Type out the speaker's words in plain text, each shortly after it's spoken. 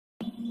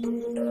Dear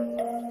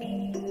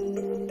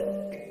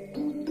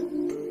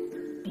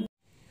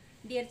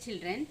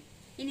children,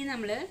 ഇനി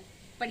നമ്മൾ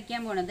പഠിക്കാൻ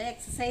പോകുന്നത്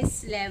എക്സസൈസ്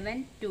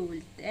 11-2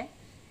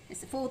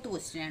 4th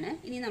ക്വസ്റ്റ്യൻ ആണ്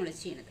ഇനി നമ്മൾ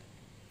ചെയ്യുന്നത്.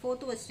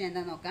 4th ക്വസ്റ്റ്യൻ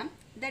എന്താണെന്ന് നോക്കാം.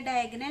 The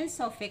diagonals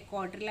of A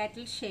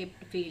quadrilateral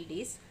shaped field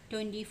is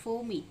 24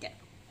 metre.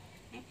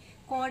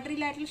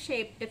 Quadrilateral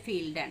shaped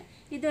ഫീൽഡാണ്.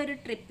 ഇതൊരു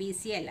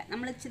ട്രിപ്പീസിയം അല്ല,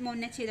 നമ്മൾ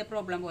മുന്നേ ചെയ്ത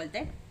പ്രോബ്ലം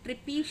പോലത്തെ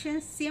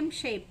ട്രിപ്പീഷ്യസിയം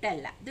ഷേപ്ഡ്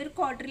അല്ല, ഇതൊരു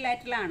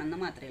ക്വാഡ്രിലാറ്ററൽ ആണെന്ന്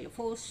മാത്രമേ ഉള്ളൂ.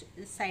 4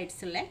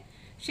 സൈഡ്സുള്ള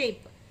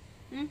shape.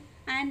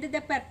 And the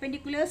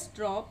perpendiculars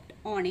dropped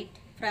on it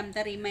from the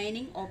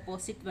remaining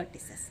opposite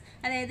vertices.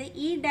 അതായത്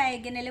ഈ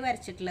ഡയഗണൽ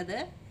വരച്ചിട്ടുള്ളത്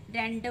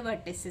 2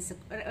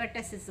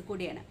 വെർട്ടിസസ്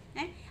കൂടിയാണ്.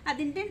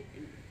 അതിൻ്റെ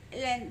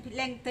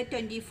ലെങ്ത്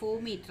 24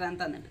 മീറ്ററാണ്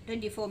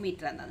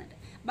തന്നിട്ട്.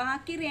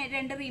 ബാക്കി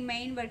 2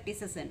 റിമൈൻ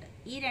വെർട്ടിസസ് ഉണ്ട്.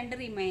 ഈ 2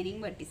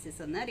 remaining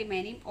vertices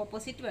remaining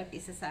opposite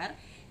vertices R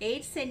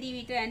 8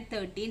 centimetre and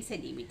 13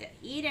 centimetre.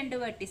 ഈ 2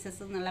 വെർട്ടിസസ്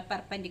എന്നുള്ള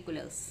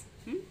പെർപെൻഡിക്കുലേഴ്സ്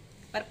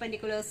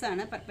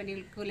ആണ്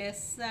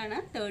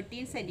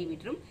 13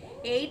 സെൻറ്റിമീറ്ററും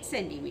 8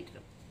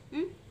 സെൻറ്റിമീറ്ററും.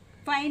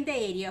 Find the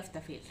area of the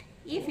field.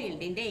 ഈ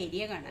ഫീൽഡിൻ്റെ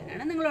ഏരിയ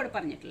കാണാനാണ് നിങ്ങളോട്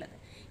പറഞ്ഞിട്ടുള്ളത്.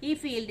 ഈ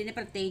ഫീൽഡിന്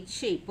പ്രത്യേകിച്ച്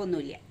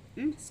ഷേപ്പൊന്നുമില്ല.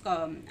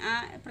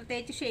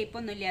 പ്രത്യേകിച്ച്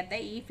ഷേപ്പൊന്നുമില്ലാത്ത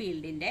ഈ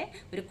ഫീൽഡിൻ്റെ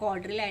ഒരു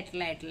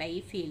ക്വാഡ്രിലാറ്ററൽ ആയിട്ടുള്ള ഈ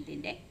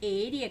ഫീൽഡിൻ്റെ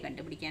ഏരിയ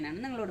കണ്ടുപിടിക്കാനാണ്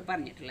നിങ്ങളോട്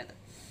പറഞ്ഞിട്ടുള്ളത്.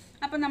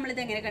 അപ്പോൾ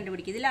നമ്മളിതെങ്ങനെ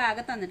കണ്ടുപിടിക്കും?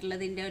 ഇതിലാകെ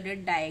തന്നിട്ടുള്ളതിൻ്റെ ഒരു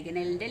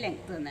ഡയഗണലിൻ്റെ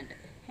ലെങ്ത്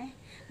തന്നിട്ടുണ്ട്.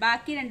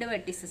 ബാക്കി 2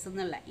 വെർട്ടിസസ്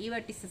എന്നുള്ള ഈ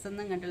വെർട്ടിസസ്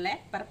ഇങ്ങോട്ടുള്ള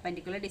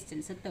പെർപെൻഡിക്കുലർ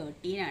ഡിസ്റ്റൻസ്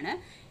 13 ആണ്.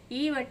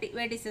 ഈ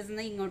വെർട്ടിസസ്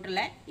ഇങ്ങോട്ടുള്ള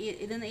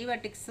ഈ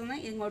വെർട്ടിക്സ്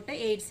ഇങ്ങോട്ട്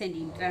 8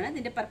 സെൻറ്റിമീറ്റർ ആണ്.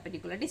 ഇതിൻ്റെ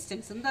പെർപെൻഡിക്കുലർ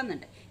ഡിസ്റ്റൻസും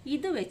തന്നിട്ടുണ്ട്.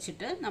 ഇത്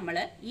വെച്ചിട്ട് നമ്മൾ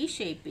ഈ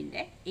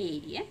ഷേപ്പിൻ്റെ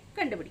ഏരിയ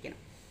കണ്ടുപിടിക്കണം.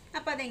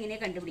 അപ്പോൾ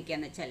അതെങ്ങനെയാണ്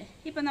കണ്ടുപിടിക്കുകയെന്ന് വെച്ചാൽ,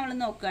 ഇപ്പോൾ നമ്മൾ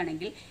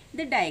നോക്കുകയാണെങ്കിൽ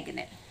ഇത്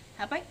ഡയഗണൽ.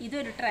 അപ്പോൾ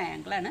ഇതൊരു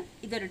ട്രയാങ്കിളാണ്.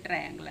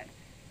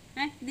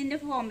 ഇതിൻ്റെ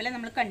ഫോർമുല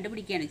നമ്മൾ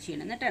കണ്ടുപിടിക്കുകയാണ്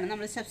ചെയ്യുന്നത്. എന്നിട്ടാണ്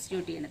നമ്മൾ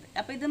സബ്സ്റ്റിറ്റ്യൂട്ട് ചെയ്യുന്നത്.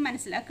 അപ്പോൾ ഇത്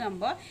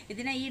മനസ്സിലാക്കുമ്പോൾ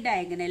ഇതിനെ ഈ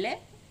ഡയഗണൽ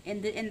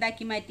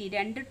എന്താക്കി മാറ്റി?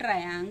 2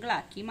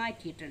 ട്രയാങ്കിളാക്കി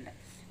മാറ്റിയിട്ടുണ്ട്.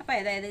 അപ്പോൾ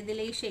അതായത് ഇതിൽ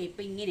ഈ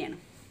ഷേപ്പ് ഇങ്ങനെയാണ്.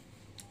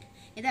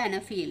 ഇതാണ്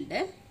ഫീൽഡ്.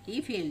 ഈ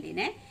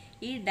ഫീൽഡിനെ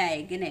ഈ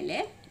ഡയഗണൽ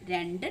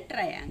 2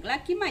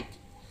 ട്രയാങ്കിളാക്കി മാറ്റി.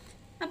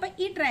 അപ്പോൾ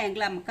ഈ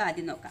ട്രയാങ്കിൾ നമുക്ക്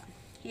ആദ്യം നോക്കാം.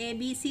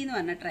 ABC എന്ന്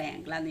പറഞ്ഞ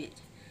ട്രയാങ്കിളാന്ന്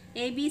വിചാരിച്ചു.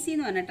 ABC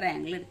എന്ന് പറഞ്ഞ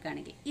ട്രയാങ്കിൾ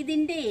എടുക്കുകയാണെങ്കിൽ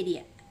ഇതിൻ്റെ ഏരിയ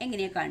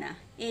എങ്ങനെയാണ് കാണുക?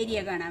 ഏരിയ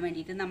കാണാൻ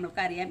വേണ്ടിയിട്ട്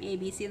നമ്മൾക്കറിയാം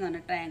ABC എന്ന്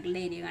പറഞ്ഞ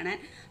ട്രയാങ്കിളിൻ്റെ ഏരിയ കാണാൻ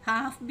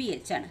 ½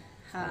 BH ആണ്.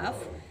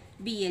 ½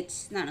 BH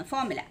എന്നാണ്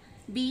ഫോർമുല.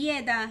 ബി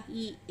ഏതാ?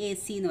 ഈ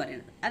AC എന്ന്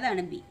പറയുന്നത്,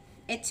 അതാണ് ബി.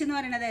 H എന്ന്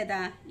പറയുന്നത് ഏതാ?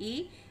 ഈ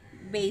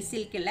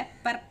ബേസിലേക്കുള്ള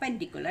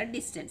പെർപെൻഡിക്കുലർ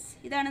ഡിസ്റ്റൻസ്.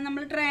 ഇതാണ്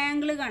നമ്മൾ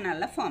ട്രയാങ്കിൾ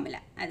കാണാനുള്ള ഫോർമുല.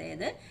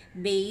 അതായത്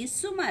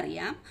ബേസും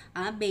അറിയാം,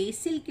 ആ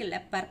ബേസിലേക്കുള്ള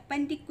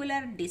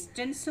പെർപെൻഡിക്കുലർ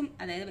ഡിസ്റ്റൻസും,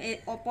 അതായത്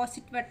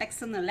ഓപ്പോസിറ്റ്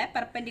വെർട്ടെക്സ് എന്നുള്ള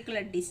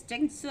പെർപെൻഡിക്കുലർ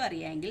ഡിസ്റ്റൻസും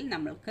അറിയാമെങ്കിൽ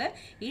നമ്മൾക്ക്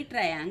ഈ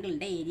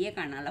ട്രയാങ്കിളിൻ്റെ ഏരിയ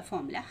കാണാനുള്ള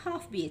ഫോർമുല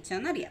 ½ BH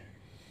ആണെന്നറിയാം.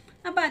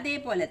 അപ്പോൾ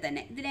അതേപോലെ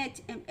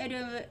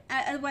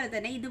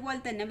തന്നെ ഇതുപോലെ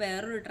തന്നെ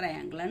വേറൊരു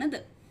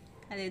ട്രയാങ്കിളാണിത്.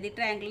 അതായത് ഈ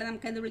ട്രയാങ്കിളിൽ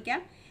നമുക്ക് എന്ത്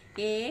വിളിക്കാം?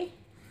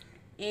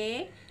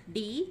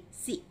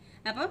 AADC.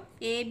 അപ്പം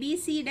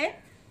ABCയുടെ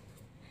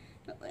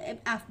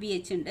 ½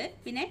 BH ഉണ്ട്.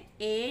 പിന്നെ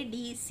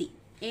ADC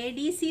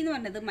എന്ന്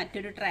പറഞ്ഞത്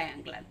മറ്റൊരു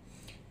ട്രയാങ്കിളാണ്.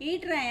 ഈ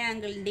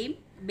ട്രയാങ്കിളിൻ്റെയും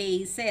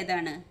ബേസ്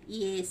ഏതാണ്? ഈ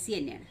AC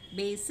തന്നെയാണ്.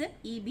 ബേസ്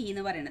ഈ B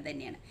എന്ന് പറയുന്നത്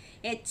തന്നെയാണ്.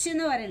 H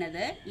എന്ന്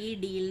പറയുന്നത് ഈ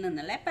ഡിയിൽ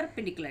നിന്നുള്ള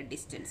പെർപെൻഡിക്കുലർ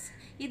ഡിസ്റ്റൻസ്.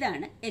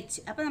 ഇതാണ് H.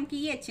 അപ്പോൾ നമുക്ക്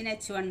ഈ Hന്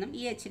H1 എന്നും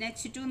ഈ Hന്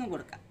H2 എന്നും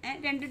കൊടുക്കാം.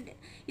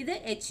 ഇത്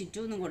H2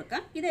 എന്നും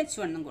കൊടുക്കാം, ഇത്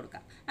H1 എന്നും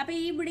കൊടുക്കാം. അപ്പോൾ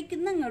ഈ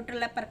ഇവിടേക്കുന്ന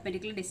ഇങ്ങോട്ടുള്ള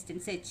പെർപെൻഡിക്കുലർ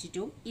ഡിസ്റ്റൻസ് H2,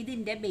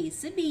 ഇതിൻ്റെ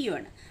ബേസ് B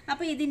ആണ്.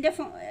 അപ്പോൾ ഇതിൻ്റെ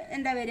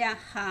എന്താ വരിക?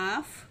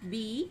 ½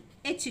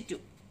 BH2.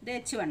 ഇത്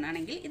H1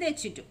 ആണെങ്കിൽ ഇത്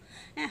H2.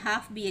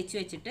 ½ BH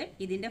വെച്ചിട്ട്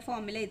ഇതിൻ്റെ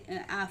ഫോർമുല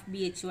 ½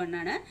 BH1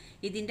 ആണ്,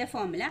 ഇതിൻ്റെ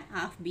ഫോർമുല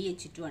 ½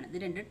 BH2 ആണ്. ഇത്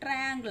 2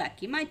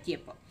 ട്രയാങ്കിളാക്കി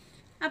മാറ്റിയപ്പോൾ.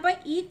 അപ്പോൾ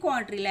ഈ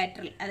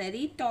ക്വാഡ്രിലാറ്ററൽ, അതായത്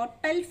ഈ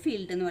ടോട്ടൽ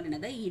ഫീൽഡ് എന്ന്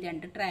പറയുന്നത് ഈ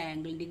 2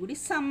 ട്രയാങ്കിളിൻ്റെയും കൂടി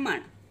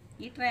സമ്മാണ്.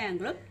 ഈ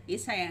ട്രയാങ്കിളും ഈ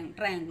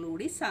ട്രയാങ്കിളും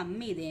കൂടി സം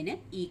ചെയ്തതിന്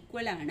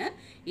ഈക്വൽ ആണ്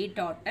ഈ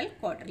ടോട്ടൽ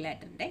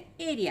ക്വാഡ്രിലാറ്ററിൻ്റെ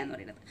ഏരിയ എന്ന്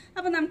പറയുന്നത്.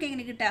 അപ്പോൾ നമുക്ക്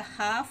എങ്ങനെ കിട്ടുക?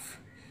 ½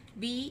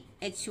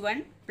 BH1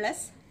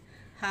 പ്ലസ്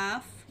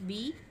 ½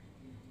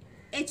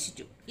 BH2.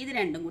 ഇത്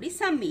രണ്ടും കൂടി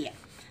സം ചെയ്യാം.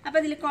 അപ്പോൾ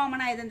ഇതിൽ കോമൺ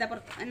ആയത്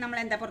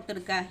നമ്മളെന്താ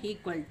പുറത്തെടുക്കുക?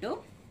 Equal to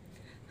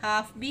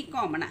 ½ B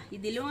കോമണാണ്.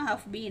 ഇതിലും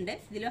 ½ B ഉണ്ട്,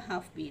 ഇതിലും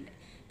 ½ B ഉണ്ട്.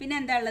 പിന്നെ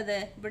എന്താ ഉള്ളത്?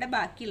 ഇവിടെ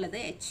ബാക്കിയുള്ളത്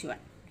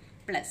H1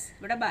 പ്ലസ്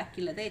ഇവിടെ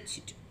ബാക്കിയുള്ളത്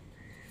H2.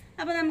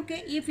 അപ്പോൾ നമുക്ക്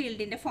ഈ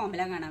ഫീൽഡിൻ്റെ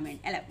ഫോർമുല കാണാൻ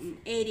വേണ്ടി,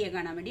 ഏരിയ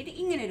കാണാൻ വേണ്ടിയിട്ട്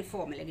ഇങ്ങനെ ഒരു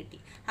ഫോർമുല കിട്ടി.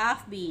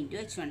 ½ B ×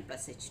 H1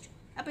 പ്ലസ് H2.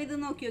 അപ്പോൾ ഇത്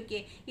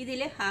നോക്കിയേ,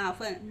 ഇതിൽ ½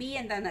 B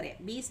എന്താണെന്നറിയാം.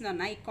 ബീസ് എന്ന്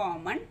പറഞ്ഞാൽ ഈ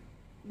കോമൺ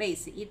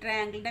ബേസ്. ഈ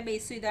ട്രയാങ്കിളിൻ്റെ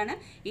ബേസും ഇതാണ്,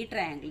 ഈ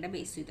ട്രയാങ്കിളിൻ്റെ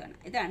ബേസും ഇതാണ്.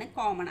 ഇതാണ്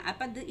കോമൺ.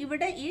 അപ്പം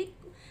ഇവിടെ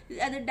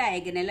അത്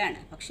ഡയഗണലാണ്.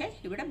 പക്ഷേ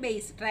ഇവിടെ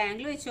ബേസ്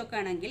ട്രയാങ്കിൾ വെച്ച്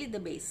നോക്കുകയാണെങ്കിൽ ഇത്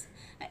ബേസ്.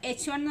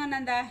 H1 എന്ന് പറഞ്ഞാൽ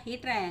എന്താ? ഈ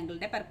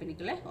ട്രയാങ്കിളിൻ്റെ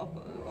പെർപെൻഡിക്കുലർ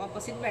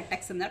ഓപ്പോസിറ്റ്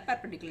വെർട്ടെക്സ് എന്നുള്ള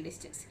പെർപെൻഡിക്കുലർ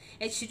ഡിസ്റ്റൻസ്.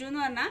 H2 എന്ന്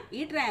പറഞ്ഞാൽ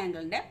ഈ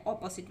ട്രയാങ്കിളിൻ്റെ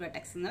ഓപ്പോസിറ്റ്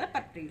വെർട്ടെക്സ് എന്നുള്ള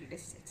പെർപെൻഡിക്കുലർ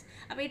ഡിസ്റ്റൻസ്.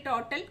 അപ്പോൾ ഈ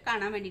ടോട്ടൽ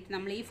കാണാൻ വേണ്ടിയിട്ട്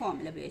നമ്മൾ ഈ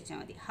ഫോർമുല ഉപയോഗിച്ചാൽ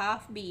മതി.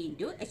 ½ B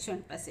 ×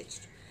 H1 പ്ലസ്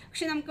H2.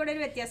 പക്ഷെ നമുക്കിവിടെ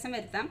ഒരു വ്യത്യാസം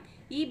വരുത്താം.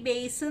 ഈ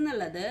ബേസ്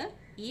എന്നുള്ളത്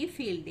ഈ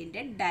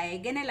ഫീൽഡിൻ്റെ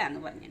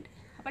ഡയഗണലാന്ന് പറഞ്ഞിട്ടുണ്ട്.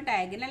 അപ്പോൾ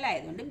ഡയഗണൽ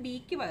ആയതുകൊണ്ട്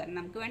ബിക്ക് പകരം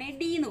നമുക്ക് വേണമെങ്കിൽ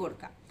D എന്ന്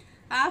കൊടുക്കാം.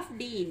 ½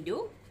 D ×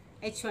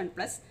 H1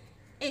 പ്ലസ്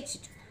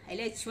H2.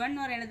 അതിൽ H1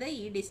 എന്ന് പറയുന്നത്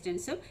ഈ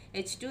ഡിസ്റ്റൻസും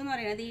H2 എന്ന്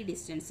പറയുന്നത് ഈ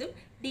ഡിസ്റ്റൻസും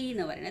D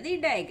എന്ന് പറയുന്നത് ഈ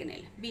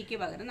ഡയഗണൽ. ബിക്ക്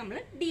പകരം നമ്മൾ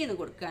D എന്ന്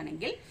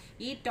കൊടുക്കുകയാണെങ്കിൽ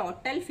ഈ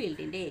ടോട്ടൽ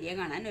ഫീൽഡിൻ്റെ ഏരിയ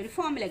കാണാൻ ഒരു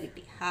ഫോർമുല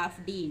കിട്ടി. ½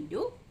 D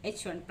 ×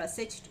 H1 +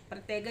 H2.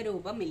 പ്രത്യേക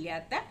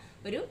രൂപമില്ലാത്ത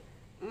ഒരു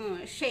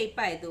ഷേപ്പ്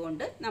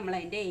ആയതുകൊണ്ട് നമ്മൾ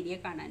അതിൻ്റെ ഏരിയ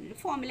കാണാനൊരു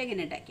ഫോർമുല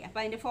ഇങ്ങനെ ഉണ്ടാക്കി. അപ്പോൾ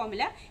അതിൻ്റെ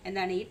ഫോർമുല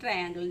എന്താണ്? ഈ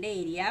ട്രയാങ്കിളിൻ്റെ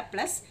ഏരിയ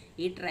പ്ലസ്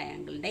ഈ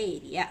ട്രയാങ്കിളിൻ്റെ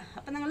ഏരിയ.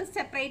 അപ്പോൾ നിങ്ങൾ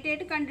സെപ്പറേറ്റ്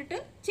ആയിട്ട് കണ്ടിട്ട്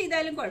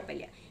ചെയ്താലും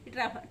കുഴപ്പമില്ല. ഈ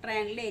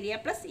ട്രയാങ്കിളിൻ്റെ ഏരിയ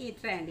പ്ലസ് ഈ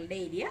ട്രയാങ്കിളിൻ്റെ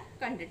ഏരിയ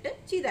കണ്ടിട്ട്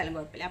ചെയ്താലും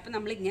കുഴപ്പമില്ല. അപ്പോൾ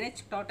നമ്മൾ ഇങ്ങനെ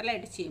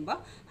ടോട്ടലായിട്ട് ചെയ്യുമ്പോൾ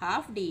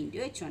 ½ D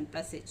 × H1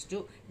 +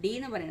 H2. D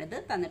എന്ന് പറയുന്നത്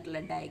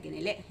തന്നിട്ടുള്ള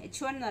ഡയഗണൽ,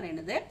 H1 എന്ന്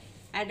പറയുന്നത്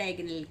ആ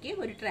ഡയഗണലിലേക്ക്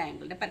ഒരു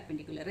ട്രയാങ്കിളിൻ്റെ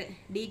പെർപെൻഡിക്കുലർ,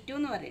 H2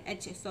 എന്ന്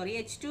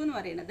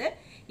പറയുന്നത്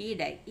ഈ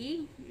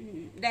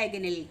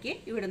ഡയഗണലിലേക്ക്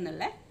ഇവിടെ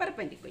നിന്നുള്ള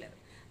പെർപെൻഡിക്കുലർ.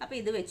 അപ്പോൾ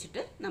ഇത്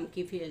വെച്ചിട്ട് നമുക്ക്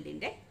ഈ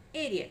ഫീൽഡിൻ്റെ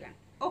ഏരിയ കാണാം.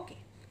 ഓക്കെ,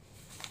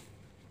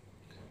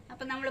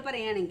 അപ്പോൾ നമ്മൾ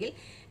പറയുകയാണെങ്കിൽ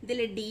ഇതിൽ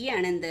D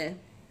ആണ് എന്ത്?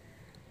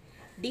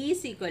 D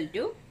 =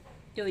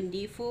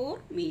 24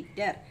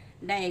 metre.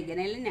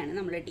 ഡയഗണലിനാണ്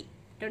നമ്മൾ D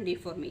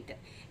 24 മീറ്റർ.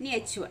 ഇനി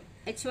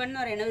H1 എന്ന്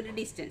പറയുന്ന ഒരു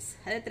ഡിസ്റ്റൻസ്,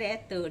 അത്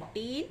എത്രയാണ്?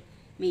 13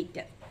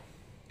 മീറ്റർ.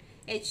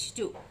 H2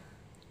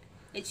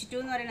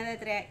 എന്ന് പറയുന്നത്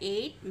എത്രയാണ്?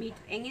 8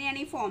 മീറ്റർ. എങ്ങനെയാണ്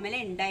ഈ ഫോർമുല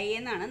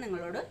ഉണ്ടായെന്നാണ്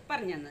നിങ്ങളോട്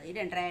പറഞ്ഞു തന്നത്. ഈ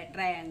രണ്ട്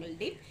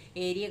ട്രയാങ്കിളിൻ്റെയും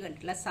ഏരിയ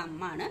കണ്ടിട്ടുള്ള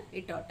സമ്മാണ് ഈ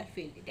ടോട്ടൽ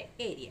ഫീൽഡിൻ്റെ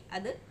ഏരിയ.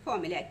 അത്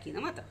ഫോർമുല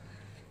ആക്കിയെന്ന് മാത്രം.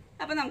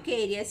 അപ്പോൾ നമുക്ക്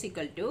ഏരിയ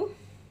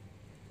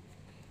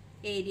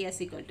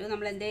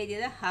നമ്മൾ എന്താ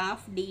എഴുതിയത്?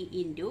 ½ D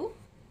 ×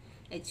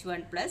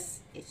 H1 +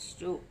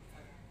 H2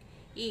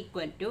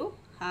 =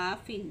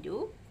 ½ ×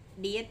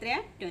 D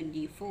എത്രയാണ്?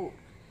 24.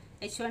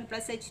 H1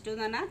 + H2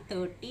 എന്ന് പറഞ്ഞാൽ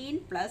 13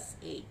 +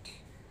 8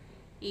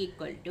 =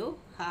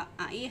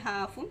 ഈ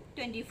ഹാഫും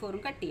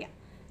 24ഉം കട്ട് ചെയ്യാം.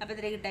 അപ്പോൾ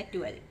എത്ര കിട്ടുക?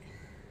 12.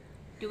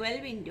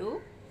 12 ×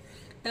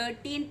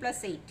 13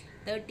 + 8.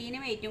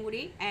 13ഉം 8ഉം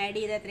കൂടി ആഡ്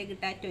ചെയ്ത് എത്ര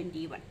കിട്ടുക?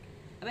 21.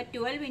 അപ്പോൾ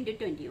 12 ×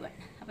 21.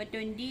 അപ്പോൾ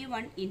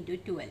 21 ×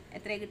 12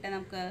 എത്ര കിട്ടുക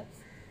നമുക്ക്?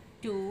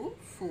 2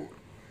 4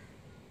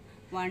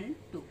 1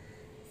 2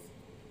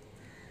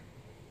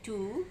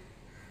 2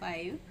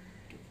 5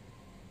 2.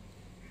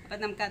 അപ്പോൾ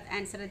നമുക്ക്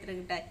ആൻസർ എത്ര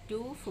കിട്ടുക?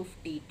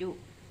 252.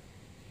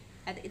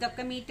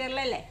 ഇതൊക്കെ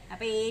മീറ്ററിലല്ലേ,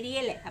 അപ്പോൾ ഏരിയ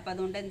അല്ലേ, അപ്പോൾ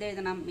അതുകൊണ്ട് എന്ത്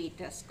എഴുതണം?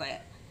 Metre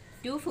square.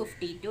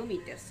 252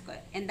 മീറ്റർ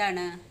സ്ക്വയർ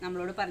എന്താണ്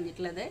നമ്മളോട്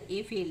പറഞ്ഞിട്ടുള്ളത്? ഈ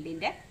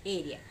ഫീൽഡിൻ്റെ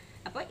ഏരിയ.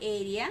 അപ്പോൾ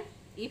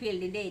ഈ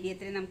ഫീൽഡിൻ്റെ ഏരിയ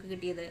എത്രയാണ് നമുക്ക്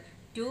കിട്ടിയത്?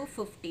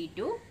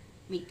 252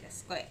 മീറ്റർ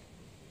സ്ക്വയർ.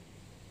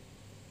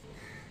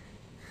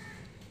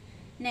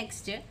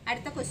 നെക്സ്റ്റ്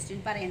അടുത്ത ക്വസ്റ്റ്യൻ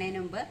പറയുന്നതിന്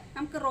മുമ്പ്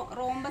നമുക്ക്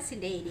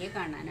റോംബസിൻ്റെ ഏരിയ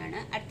കാണാനാണ്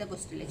അടുത്ത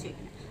ക്വസ്റ്റ്യനിൽ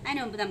ചോദിക്കുന്നത്. അതിന്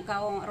മുമ്പ് നമുക്ക്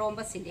ആ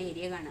റോംബസിൻ്റെ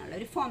ഏരിയ കാണാനുള്ള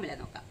ഒരു ഫോർമുല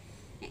നോക്കാം.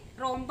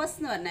 റോംബസ്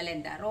എന്ന് പറഞ്ഞാൽ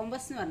എന്താ?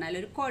 റോംബസ് എന്ന് പറഞ്ഞാൽ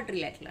ഒരു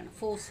ക്വാഡ്രിലാറ്ററലാണ്,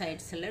 4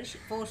 സൈഡ്സ് ഉള്ള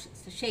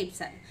 4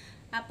 ഷേപ്സ് ആണ്.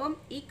 അപ്പം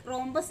ഈ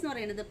റോംബസ് എന്ന്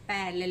പറയുന്നത്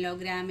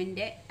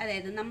പാരലലോഗ്രാമിൻ്റെ,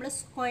 അതായത് നമ്മൾ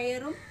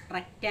സ്ക്വയറും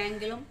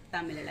റെക്റ്റാങ്കിളും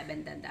തമ്മിലുള്ള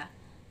ബന്ധം എന്താ?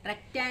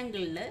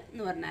 റെക്റ്റാങ്കിളിൽ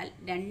എന്ന് പറഞ്ഞാൽ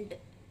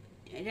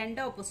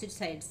രണ്ട് ഓപ്പോസിറ്റ്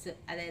സൈഡ്സ്,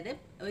 അതായത്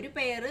ഒരു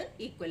പെയർ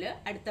ഈക്വൽ,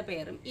 അടുത്ത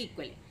പെയറും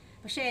ഈക്വൽ.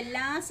 പക്ഷേ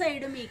എല്ലാ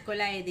സൈഡും ഈക്വൽ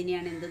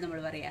ആയതിനെയാണ് എന്ത് നമ്മൾ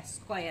പറയുക?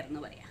 സ്ക്വയർ എന്ന്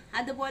പറയുക.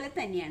 അതുപോലെ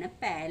തന്നെയാണ്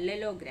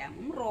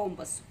പാരലലോഗ്രാമും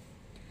റോംബസും.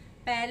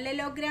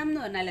 പാരലലോഗ്രാം എന്ന്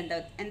പറഞ്ഞാൽ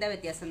എന്താ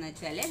വ്യത്യാസം എന്ന്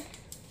വെച്ചാൽ,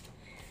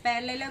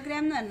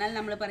 പാരലലോഗ്രാം എന്ന് പറഞ്ഞാൽ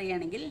നമ്മൾ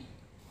പറയുകയാണെങ്കിൽ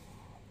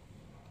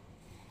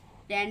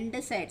രണ്ട്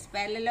സൈഡ്സ്,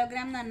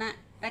 പാരലലോഗ്രാം എന്ന് പറഞ്ഞാൽ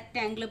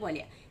റെക്റ്റാങ്കിൾ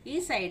പോലെയാണ്. ഈ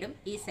സൈഡും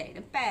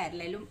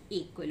പാരലലും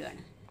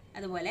ഈക്വലുമാണ്.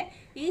 അതുപോലെ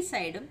ഈ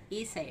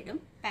സൈഡും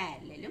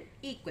പാരലലും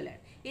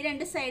ഈക്വലാണ്. ഈ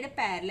രണ്ട് സൈഡ്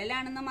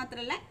പാരലലാണെന്ന്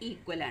മാത്രമല്ല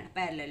ഈക്വലാണ്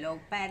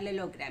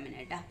പാരലലോഗ്രാമിന്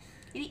കേട്ടോ.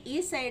 ഇനി ഈ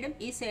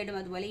സൈഡും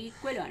അതുപോലെ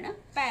ഈക്വലുമാണ്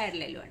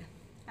പാരലലുമാണ്.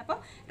 അപ്പോൾ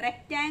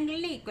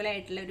റെക്റ്റാങ്കിളിന് ഈക്വൽ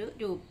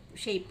ആയിട്ടുള്ളൊരു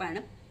ഷേപ്പാണ്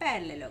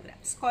പാരലലോഗ്രാം,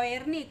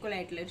 സ്ക്വയറിന് ഈക്വൽ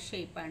ആയിട്ടുള്ളൊരു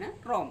ഷേപ്പാണ്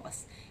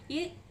റോംബസ്.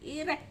 ഈ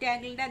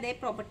റെക്റ്റാങ്കിളിൻ്റെ അതേ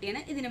പ്രോപ്പർട്ടിയാണ്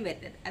ഇതിനും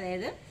വരുന്നത്.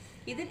 അതായത്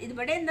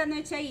ഇവിടെ എന്താണെന്ന്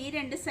വെച്ചാൽ ഈ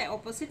രണ്ട്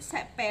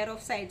ഓപ്പോസിറ്റ് പെയർ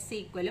ഓഫ് സൈഡ്സ്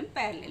ഈക്വലും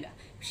പാരലലുമാണ്.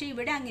 പക്ഷേ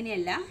ഇവിടെ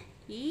അങ്ങനെയല്ല,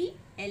 ഈ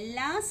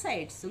എല്ലാ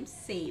സൈഡ്സും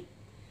സെയിം,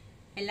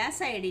 എല്ലാ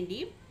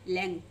സൈഡിൻ്റെയും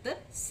ലെങ്ത്ത്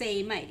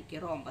സെയിം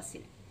ആയിരിക്കും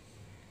റോംബസിന്.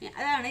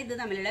 അതാണ് ഇത്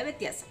തമ്മിലുള്ള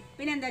വ്യത്യാസം.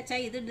 പിന്നെ എന്താ വെച്ചാൽ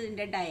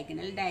ഇതിൻ്റെ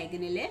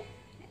ഡയഗണൽ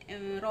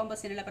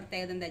റോംബസിനുള്ള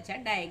പ്രത്യേകത എന്താ വെച്ചാൽ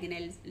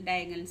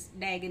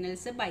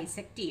ഡയഗണൽസ്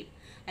ബൈസെക്റ്റ് ചെയ്യും.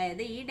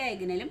 അതായത് ഈ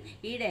ഡയഗണലും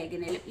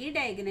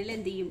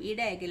എന്ത് ചെയ്യും? ഈ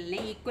ഡയഗണലിനെ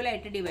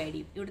ഈക്വലായിട്ട് ഡിവൈഡ്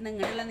ചെയ്യും. ഇവിടെ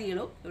നിങ്ങളുള്ള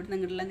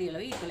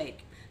നീളവും ഈക്വൽ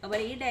ആയിരിക്കും.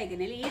 അതുപോലെ ഈ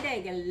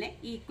ഡയഗണലിനെ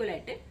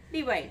ഈക്വലായിട്ട്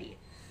ഡിവൈഡ് ചെയ്യും.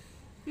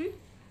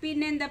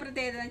 പിന്നെ എന്താ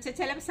പ്രത്യേകത എന്ന് വെച്ചാൽ,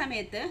 ചില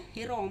സമയത്ത്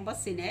ഈ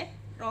റോംബസിന്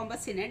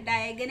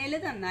ഡയഗണൽ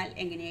തന്നാൽ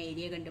എങ്ങനെയാണ്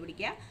ഏരിയ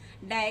കണ്ടുപിടിക്കുക?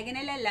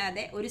 ഡയഗണൽ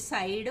അല്ലാതെ ഒരു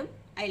സൈഡും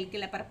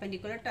അതിലേക്കുള്ള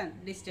പെർപെൻഡിക്കുലർ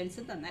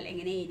ഡിസ്റ്റൻസും തന്നാൽ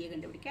എങ്ങനെ ഏരിയ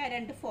കണ്ടുപിടിക്കുക? ആ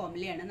രണ്ട്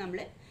ഫോർമുലയാണ് നമ്മൾ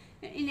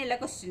ഇനിയുള്ള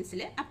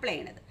ക്വസ്റ്റ്യൻസിൽ അപ്ലൈ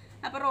ചെയ്യണത്.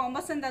 അപ്പോൾ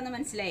റോംബസ് എന്താണെന്ന്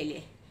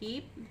മനസ്സിലായില്ലേ?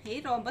 ഈ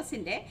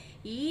റോംബസിൻ്റെ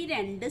ഈ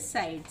രണ്ട്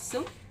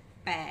സൈഡ്സും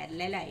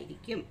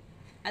പാരലലായിരിക്കും.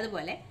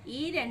 അതുപോലെ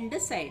ഈ രണ്ട്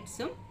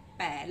സൈഡ്സും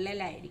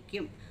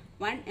പാരലലായിരിക്കും.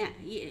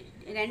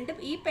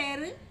 ഈ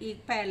പെയർ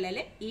പാരലൽ,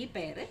 ഈ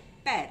പെയർ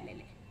പാരലൽ.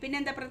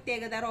 പിന്നെന്താ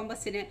പ്രത്യേകത?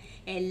 റോംബസിന്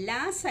എല്ലാ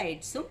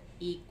സൈഡ്സും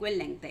ഈക്വൽ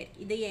ലെങ്ത്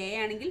ആയിരിക്കും. ഇത് എ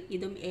ആണെങ്കിൽ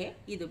ഇതും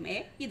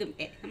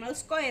എ, നമ്മൾ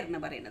സ്ക്വയറിന്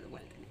പറയുന്നത്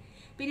പോലെ തന്നെ.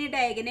 പിന്നെ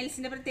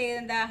ഡയഗണൽസിൻ്റെ പ്രത്യേകത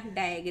എന്താ?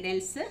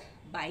 ഡയഗണൽസ്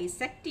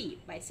ബൈസെക്റ്റ് ചെയ്യും.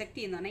 ബൈസെക്റ്റ്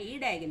ചെയ്യുന്ന പറഞ്ഞാൽ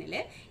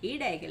ഈ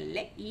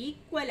ഡയഗണലിലെ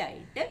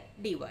ഈക്വലായിട്ട്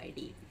ഡിവൈഡ്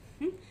ചെയ്യും.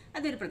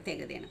 അതൊരു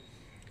പ്രത്യേകതയാണ്.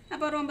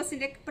 അപ്പോൾ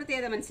റോംബസിൻ്റെ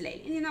പ്രത്യേകത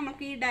മനസ്സിലായില്ല. ഇനി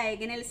നമുക്ക് ഈ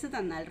ഡയഗണൽസ്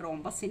തന്നാൽ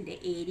റോംബസിൻ്റെ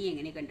ഏരിയ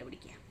എങ്ങനെ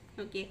കണ്ടുപിടിക്കാം?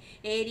 Okay,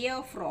 area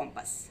of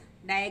rhombus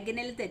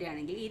diagonal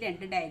തരികയാണെങ്കിൽ, ഈ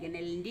രണ്ട്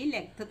ഡയഗണലിൻ്റെയും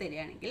ലെങ്ത്ത്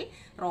തരികയാണെങ്കിൽ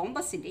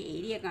റോംബസിൻ്റെ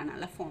ഏരിയ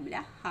കാണാനുള്ള formula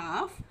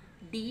half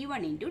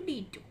d1 into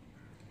d2.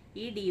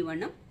 ഈ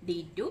d1ഉം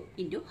d2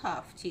 ഇൻറ്റു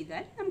ഹാഫ്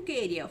ചെയ്താൽ നമുക്ക്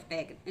ഏരിയ ഓഫ്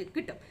ഡയഗണൽ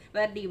കിട്ടും.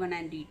 Where d1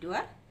 and d2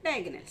 R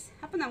diagonals.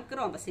 അപ്പോൾ നമുക്ക്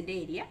റോംബസിൻ്റെ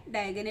ഏരിയ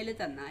ഡയഗണൽ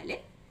തന്നാൽ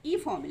ഈ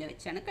ഫോർമുല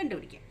വെച്ചാണ്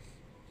കണ്ടുപിടിക്കുക.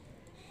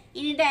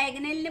 ഇനി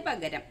ഡയഗണലിന്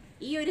പകരം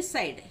ഈ ഒരു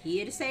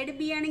സൈഡ്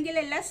ബി ആണെങ്കിൽ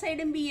എല്ലാ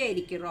സൈഡും ബി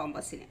ആയിരിക്കും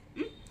റോംബസിന്.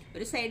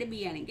 ഒരു സൈഡ് ബി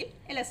ആണെങ്കിൽ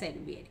എല്ലാ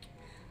സൈഡും ബി ആയിരിക്കും.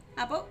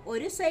 അപ്പോൾ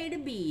ഒരു സൈഡ്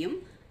ബിയും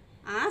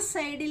ആ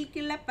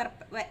സൈഡിലേക്കുള്ള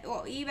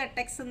ഈ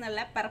വെർട്ടെക്സ്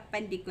എന്നുള്ള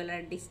പെർപെൻഡിക്കുലർ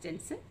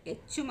ഡിസ്റ്റൻസ്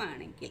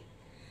എച്ചുമാണെങ്കിൽ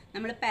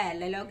നമ്മൾ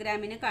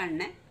പാരലലോഗ്രാമിന്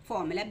കാണുന്ന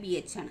ഫോർമുല ബി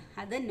എച്ച് ആണ്.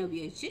 അത് തന്നെ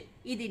ഉപയോഗിച്ച്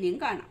ഇതിനെയും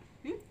കാണാം.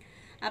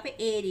 അപ്പോൾ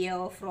ഏരിയ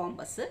ഓഫ്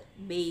റോംബസ്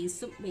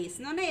ബേസ്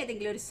എന്ന് പറഞ്ഞാൽ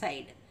ഏതെങ്കിലും ഒരു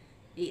സൈഡ്,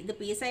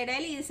 ഇതിപ്പോൾ ഈ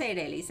സൈഡായാലും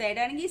ഈ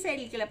സൈഡാണെങ്കിൽ ഈ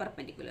സൈഡിലേക്കുള്ള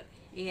പെർപെൻഡിക്കുലർ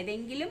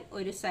ഏതെങ്കിലും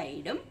ഒരു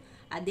സൈഡും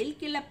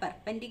അതിലേക്കുള്ള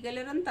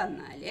പെർപെൻഡിക്കുലറും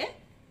തന്നാൽ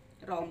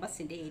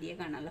റോംബസിൻ്റെ ഏരിയ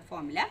കാണാനുള്ള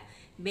ഫോർമുല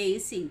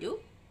ബേസ് ഇൻറ്റു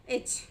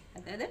എച്ച്,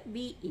 അതായത്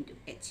ബി ഇൻറ്റു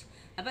എച്ച്.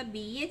 അപ്പോൾ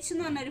ബി എച്ച്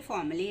എന്ന് പറഞ്ഞൊരു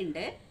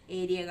ഫോർമുലയുണ്ട്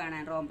ഏരിയ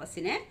കാണാൻ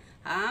റോംബസിന്.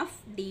 ഹാഫ്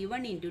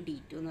d1 ഇൻറ്റു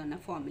d2 എന്ന് പറഞ്ഞ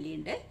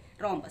ഫോർമുലയുണ്ട്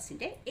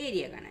റോംബസിൻ്റെ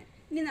ഏരിയ കാണാൻ.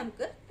 ഇനി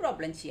നമുക്ക്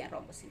പ്രോബ്ലം ചെയ്യാം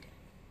റോംബസിൻ്റെ.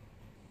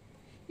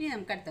 ഇനി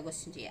നമുക്ക് അടുത്ത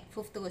ക്വസ്റ്റ്യൻ ചെയ്യാം.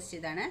 5th ക്വസ്റ്റ്യൻ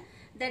ഇതാണ്.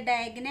 The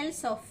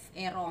diagonals of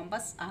A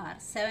rhombus R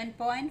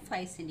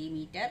 7.5 cm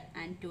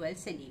and 12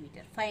 cm.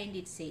 Find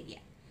it's area.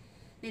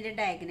 ഇതിൻ്റെ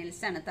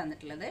ഡയഗണൽസ് ആണ്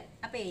തന്നിട്ടുള്ളത്.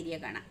 അപ്പോൾ ഏരിയ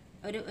കാണാം.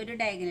 ഒരു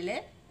ഡയഗണൽ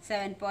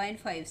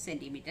 7.5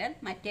 cm,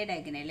 മറ്റേ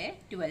ഡയഗണൽ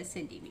 12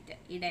 cm.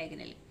 ഈ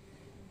ഡയഗണൽ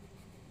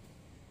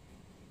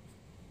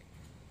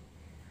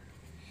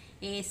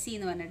എ സി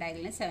എന്ന് പറഞ്ഞ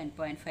ഡയഗണൽ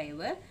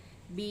 7.5,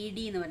 ബി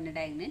ഡി എന്ന് പറഞ്ഞ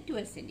ഡയഗണൽ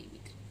 12 cm.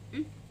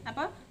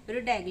 അപ്പോൾ ഒരു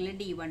ഡയഗണൽ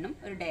d1ഉം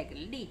ഒരു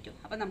ഡയഗണൽ d2.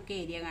 അപ്പോൾ നമുക്ക്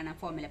ഏരിയ കാണാം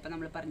ഫോർമുല. അപ്പോൾ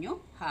നമ്മൾ പറഞ്ഞു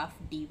ഹാഫ്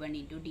d1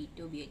 ഇൻറ്റു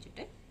d2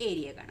 ഉപയോഗിച്ചിട്ട്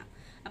ഏരിയ കാണാം.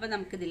 അപ്പോൾ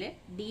നമുക്കിതിൽ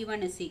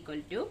d1 is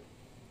equal to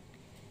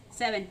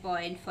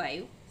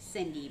 7.5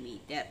 cm,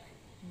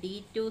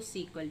 d2 is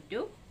equal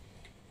to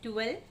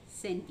 12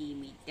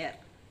 cm.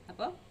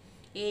 അപ്പോൾ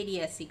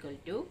area is equal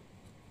to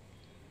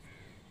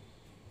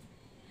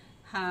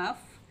half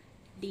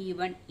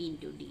d1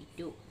 into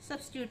d2.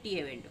 Substitute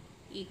ചെയ്യാൻ വേണ്ടു.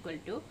 Equal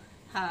to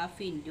half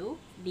into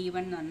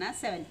d1 എന്ന് പറഞ്ഞാൽ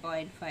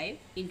 7.5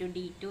 into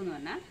d2 എന്ന്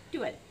പറഞ്ഞാൽ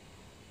 12.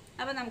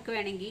 അപ്പോൾ നമുക്ക്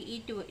വേണമെങ്കിൽ ഈ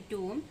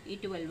 2ഉം ഈ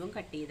 12ഉം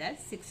കട്ട് ചെയ്താൽ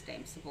 6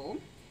 ടൈംസ് പോവും.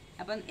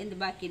 അപ്പം എന്ത്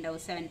ബാക്കി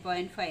ഉണ്ടാവും?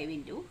 7.5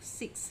 into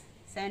 6.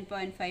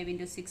 7.5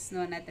 into 6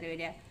 എന്ന് പറഞ്ഞാൽ എത്ര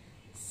വരിക?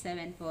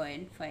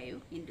 7.5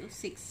 into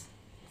 6,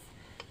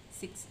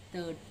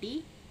 630,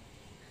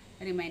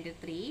 റിമൈൻഡർ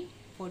 3,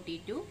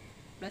 42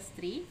 plus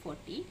 3,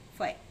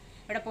 45.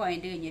 ഇവിടെ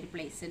പോയിന്റ് കഴിഞ്ഞൊരു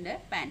പ്ലേസ് ഉണ്ട്.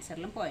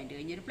 ആൻസറിലും പോയിന്റ്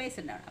കഴിഞ്ഞൊരു പ്ലേസ്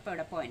ഉണ്ടാവും. അപ്പോൾ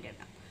ഇവിടെ പോയിന്റ്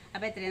ഉണ്ടാവും.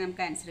 അപ്പോൾ എത്രയാണ്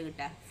നമുക്ക് ആൻസർ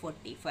കിട്ടുക?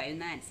 45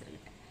 എന്ന ആൻസർ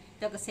കിട്ടുക.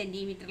 ഇതൊക്കെ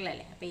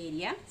സെൻറ്റിമീറ്ററിലല്ലേ? അപ്പോൾ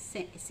ഏരിയ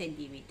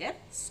സെൻറ്റിമീറ്റർ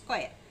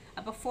സ്ക്വയർ.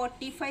 അപ്പോൾ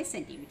 45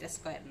 cm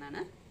സ്ക്വയർ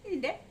എന്നാണ്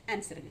ഇതിൻ്റെ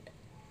ആൻസർ കിട്ടുക.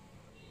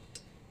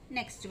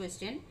 Next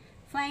question.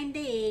 Find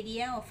the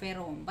area of A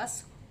rhombus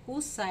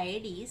whose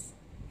side is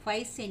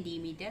 5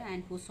 cm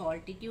and whose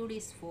altitude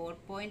is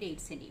 4.8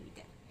 cm.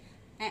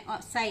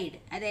 Side,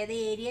 അതായത്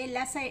ഏരിയ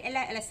എല്ലാ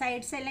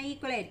സൈഡ്സ് എല്ലാം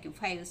ഈക്വൽ ആയിരിക്കും.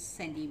 5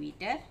 cm,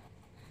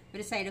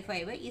 ഒരു സൈഡ്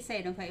 5, ഈ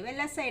സൈഡും 5,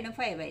 എല്ലാ സൈഡും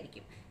 5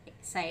 ആയിരിക്കും.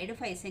 സൈഡ്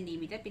 5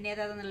 cm, പിന്നെ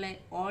ഏതാണെന്നുള്ളത്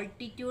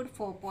ഓൾട്ടിറ്റ്യൂഡ്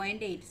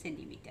 4.8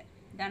 cm.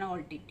 ഇതാണ്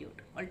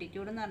ഓൾട്ടിറ്റ്യൂഡ്.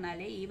 ഓൾട്ടിറ്റ്യൂഡ് എന്ന്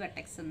പറഞ്ഞാൽ ഈ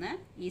വെർട്ടെക്സ് നിന്ന്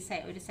ഈ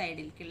ഒരു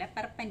സൈഡിലേക്കുള്ള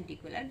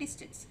പെർപെൻഡിക്കുലർ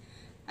ഡിസ്റ്റൻസ്,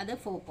 അത്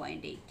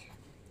 4.8.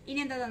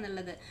 ഇനി എന്താ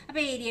തന്നുള്ളത്?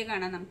 അപ്പോൾ ഏരിയ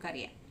കാണാൻ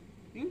നമുക്കറിയാം.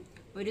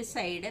 ഒരു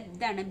സൈഡ്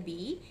ഇതാണ്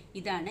ബി,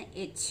 ഇതാണ്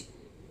എച്ച്.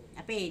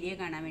 അപ്പോൾ ഏരിയ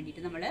കാണാൻ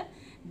വേണ്ടിയിട്ട് നമ്മൾ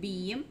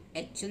ബിയും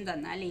എച്ചും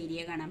തന്നാൽ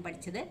ഏരിയ കാണാൻ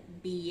പഠിച്ചത്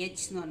ബി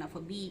എച്ച് എന്ന് പറഞ്ഞാൽ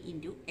അപ്പോൾ ബി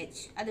ഇൻറ്റു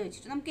എച്ച്. അത്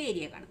വെച്ചിട്ട് നമുക്ക്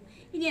ഏരിയ കാണാം.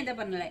 ഇനി എന്താ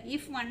പറഞ്ഞത്?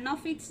 If one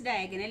of its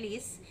diagonal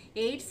is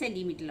 8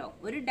 cm long.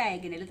 ഒരു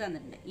ഡയഗണൽ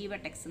തന്നിട്ടുണ്ട് ഈ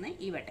വെർട്ടെക്സിന്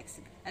ഈ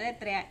വെർട്ടെക്സിന്. അത്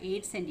എത്രയാണ്?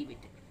 8 cm.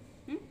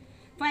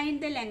 Find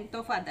the length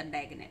of other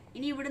diagonal.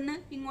 ഇനി ഇവിടുന്ന്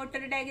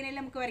ഇങ്ങോട്ടൊരു ഡയഗണൽ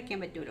നമുക്ക് വരയ്ക്കാൻ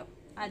പറ്റുമല്ലോ,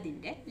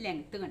 അതിൻ്റെ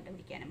ലെങ്ത്ത്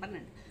കണ്ടുപിടിക്കാനും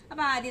പറഞ്ഞിട്ടുണ്ട്.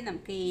 അപ്പോൾ ആദ്യം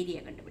നമുക്ക് ഏരിയ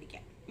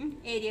കണ്ടുപിടിക്കാം.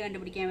 ഏരിയ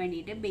കണ്ടുപിടിക്കാൻ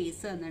വേണ്ടിയിട്ട്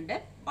ബേസ് തന്നിട്ടുണ്ട്,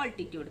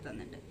 ഓൾട്ടിറ്റ്യൂഡ്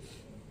തന്നിട്ടുണ്ട്.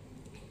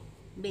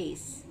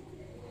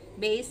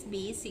 Base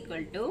B is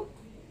equal to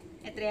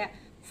എത്രയാ?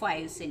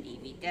 5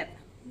 cm.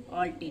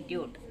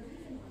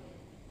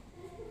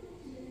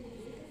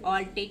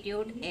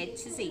 Altitude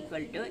H is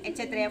equal to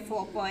H എത്രയാ?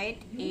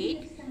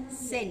 4.8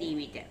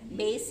 cm.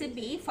 Base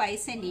B 5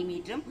 cm,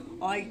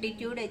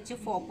 altitude H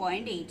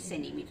 4.8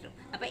 cm.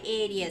 അപ്പോൾ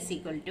area is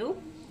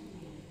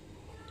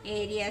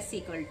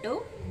equal to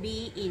B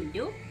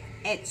into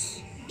H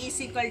is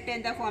equal to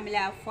എന്താ formula?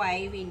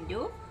 5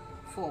 into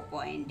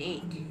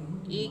 4.8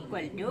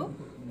 equal to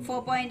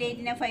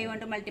 4.8നെ 5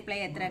 കൊണ്ട് multiply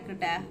എത്ര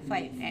കിട്ടുക?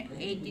 5.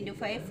 8 into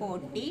 5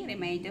 40,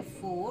 reminder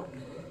 4,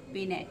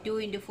 പിന്നെ 2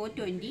 × 4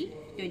 20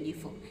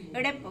 24.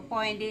 ഇവിടെ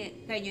point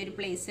കഴിഞ്ഞൊരു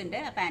place ഉണ്ട്.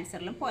 അപ്പോൾ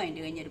ആൻസറിലും പോയിന്റ്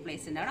കഴിഞ്ഞൊരു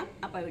പ്ലേസ് ഉണ്ടാവണം.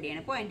 അപ്പോൾ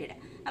ഇവിടെയാണ് പോയിന്റ് ഇടുക.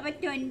 അപ്പോൾ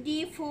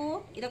 24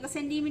 ഇതൊക്കെ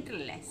സെൻറ്റിമീറ്റർ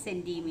അല്ലേ,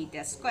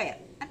 സെൻറ്റിമീറ്റർ സ്ക്വയർ.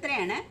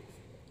 അത്രയാണ്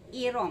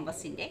ഈ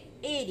റോംബസിൻ്റെ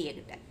ഏരിയ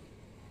കിട്ടുക.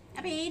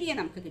 അപ്പോൾ ഏരിയ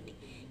നമുക്ക് കിട്ടി.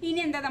 ഇനി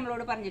എന്താ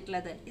നമ്മളോട്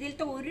പറഞ്ഞിട്ടുള്ളത്?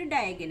 ഇതിലത്തെ ഒരു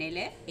ഡയഗണൽ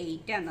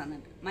 8 ആണെന്ന്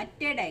തന്നിട്ടുണ്ട്,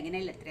 മറ്റേ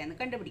ഡയഗണൽ എത്രയാണെന്ന്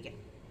കണ്ടുപിടിക്കണം.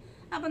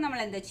 അപ്പോൾ നമ്മൾ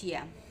എന്താ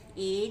ചെയ്യുക?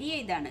 ഏരിയ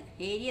ഇതാണ്,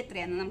 ഏരിയ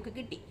എത്രയാണെന്ന് നമുക്ക്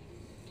കിട്ടി.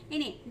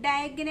 ഇനി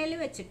ഡയഗണൽ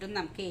വെച്ചിട്ടും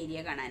നമുക്ക് ഏരിയ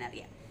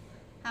കാണാനറിയാം.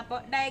 അപ്പോൾ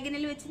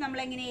ഡയഗണൽ വെച്ച്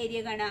നമ്മളെങ്ങനെ ഏരിയ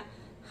കാണാം?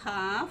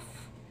 Half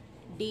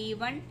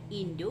d1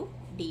 ×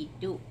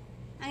 d2.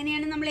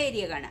 അങ്ങനെയാണ് നമ്മൾ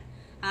ഏരിയ കാണുക.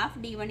 ഹാഫ്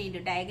d1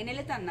 × ഡയഗണൽ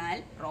തന്നാൽ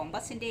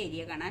റോംബസിൻ്റെ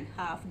ഏരിയ കാണാൻ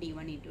ഹാഫ്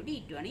d1 ×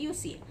 d2 ആണ്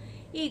യൂസ് ചെയ്യുക.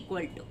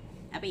 ഈക്വൽ ടു,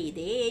 അപ്പോൾ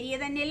ഇതേ ഏരിയ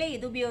തന്നെയല്ലേ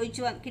ഇത്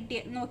ഉപയോഗിച്ച് കിട്ടിയ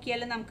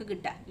നോക്കിയാലും നമുക്ക്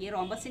കിട്ടുക. ഈ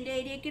റോംബസിൻ്റെ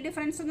ഏരിയയ്ക്ക്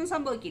ഡിഫറൻസ് ഒന്നും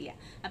സംഭവിക്കില്ല.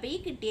 അപ്പോൾ ഈ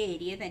കിട്ടിയ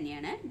ഏരിയ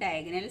തന്നെയാണ്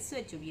ഡയഗണൽസ്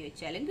വെച്ച്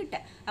ഉപയോഗിച്ചാലും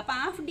കിട്ടുക. അപ്പോൾ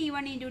ഹാഫ്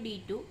d1 ×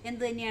 d2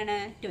 എന്ത് തന്നെയാണ്?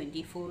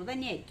 24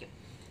 തന്നെയായിരിക്കും.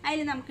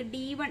 അതിൽ നമുക്ക്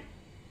d1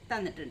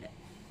 തന്നിട്ടുണ്ട്.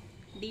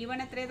 d1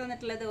 എത്രയാണ്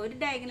തന്നിട്ടുള്ളത്? ഒരു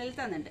ഡയഗണൽ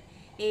തന്നിട്ടുണ്ട്,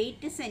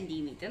 8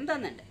 സെൻറ്റിമീറ്റർ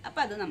തന്നിട്ടുണ്ട്.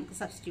 അപ്പോൾ അത് നമുക്ക്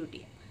സബ്സ്റ്റിറ്റ്യൂട്ട്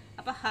ചെയ്യാം.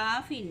 അപ്പോൾ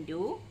ഹാഫ്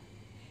ഇൻറ്റു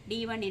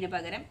d1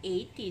 പകരം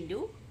 8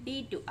 ×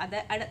 d2.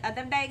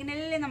 അതർ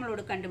ഡയഗണലല്ലേ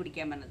നമ്മളോട്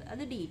കണ്ടുപിടിക്കാൻ പറഞ്ഞത്,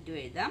 അത് d2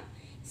 എഴുതാം.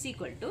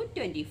 Equal to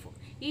 24.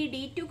 ഈ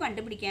d2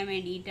 കണ്ടുപിടിക്കാൻ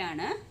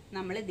വേണ്ടിയിട്ടാണ്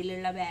നമ്മൾ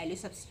ഇതിലുള്ള വാല്യൂ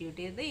സബ്സ്റ്റിറ്റ്യൂട്ട്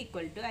ചെയ്ത്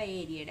ഈക്വൽ ടു ആ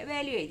ഏരിയയുടെ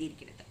വാല്യൂ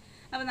എഴുതിയിരിക്കുന്നത്.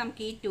 അപ്പോൾ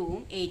നമുക്ക് ഈ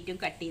 2ഉം 8ഉം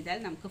കട്ട് ചെയ്താൽ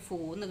നമുക്ക്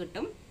 4 എന്ന്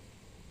കിട്ടും.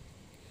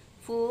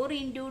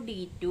 4 ×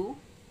 d2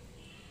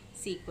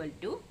 ഈക്വൽ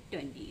ടു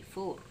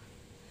 24.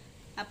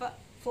 അപ്പോൾ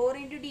 4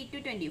 × d2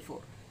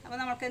 24. അപ്പോൾ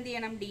നമുക്ക് എന്ത്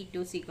ചെയ്യണം?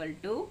 d2 equal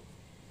to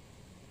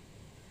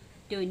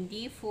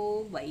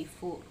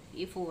 24/4.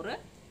 ഈ 4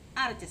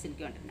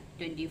 RHSലേക്ക് കൊണ്ടുവരണം.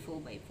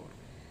 24/4.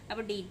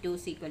 അപ്പോൾ d2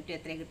 ഈക്വൽ ടു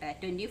എത്ര കിട്ടുക?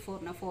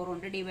 24നെ 4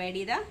 കൊണ്ട് ഡിവൈഡ്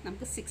ചെയ്താൽ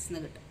നമുക്ക് 6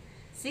 എന്ന് കിട്ടും.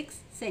 6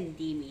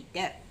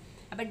 സെൻറ്റിമീറ്റർ.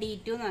 അപ്പോൾ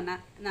d2 എന്ന്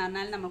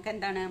പറഞ്ഞാൽ നമുക്ക്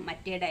എന്താണ്?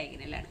 മറ്റേ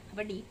ഡയഗണലാണ്.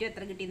 അപ്പോൾ d2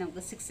 എത്ര കിട്ടി?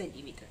 നമുക്ക് 6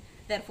 സെൻറ്റിമീറ്റർ.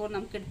 ദെർഫോർ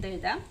നമുക്ക് എടുത്ത്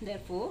എഴുതാം.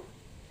 Therefore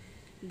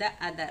the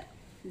other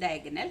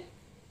diagonal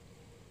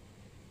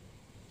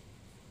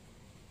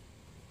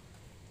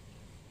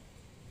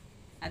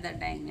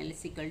is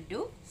equal to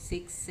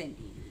 6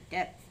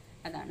 centimetre.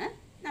 അതാണ്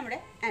നമ്മുടെ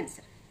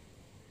ആൻസർ.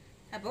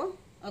 അപ്പോൾ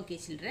ഓക്കെ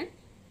ചിൽഡ്രൻ,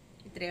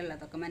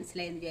 ഇത്രയുള്ളതൊക്കെ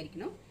മനസ്സിലായെന്ന്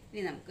വിചാരിക്കുന്നു.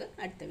 ഇനി നമുക്ക്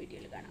അടുത്ത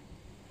വീഡിയോയിൽ കാണാം.